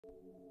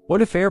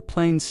What if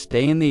airplanes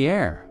stay in the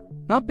air,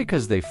 not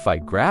because they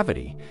fight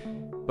gravity,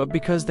 but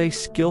because they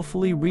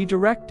skillfully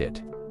redirect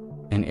it?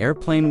 An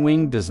airplane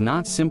wing does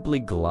not simply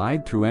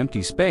glide through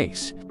empty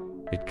space.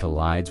 It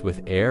collides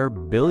with air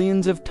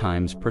billions of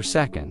times per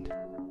second.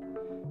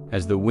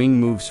 As the wing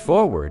moves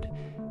forward,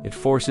 it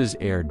forces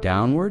air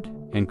downward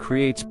and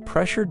creates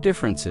pressure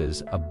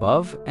differences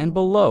above and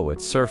below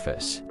its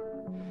surface.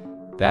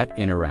 That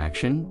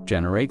interaction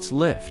generates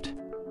lift.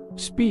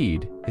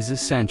 Speed is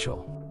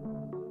essential.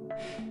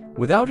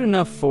 Without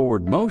enough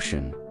forward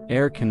motion,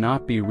 air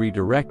cannot be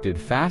redirected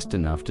fast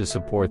enough to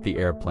support the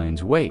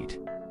airplane's weight.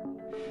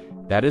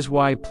 That is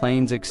why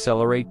planes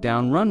accelerate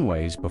down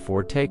runways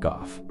before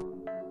takeoff.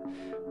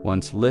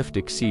 Once lift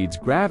exceeds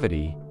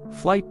gravity,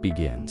 flight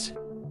begins.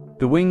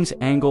 The wing's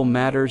angle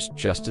matters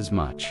just as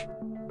much.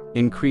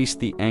 Increase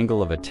the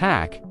angle of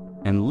attack,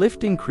 and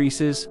lift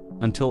increases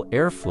until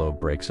airflow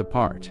breaks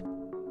apart.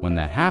 When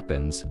that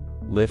happens,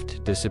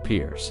 lift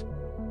disappears.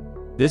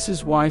 This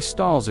is why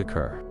stalls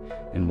occur,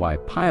 and why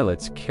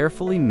pilots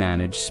carefully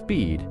manage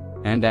speed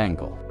and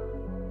angle.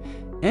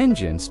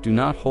 Engines do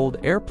not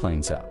hold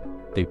airplanes up,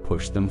 they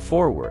push them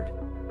forward.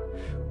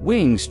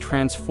 Wings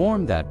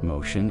transform that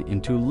motion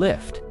into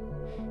lift.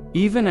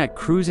 Even at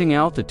cruising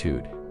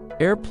altitude,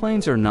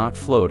 airplanes are not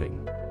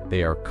floating.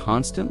 They are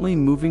constantly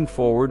moving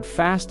forward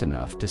fast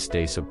enough to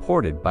stay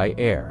supported by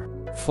air.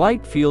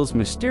 Flight feels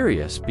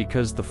mysterious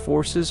because the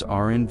forces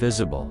are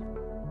invisible.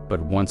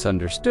 But once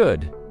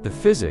understood, the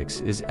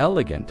physics is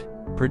elegant,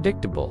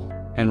 predictable,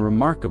 and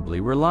remarkably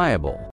reliable.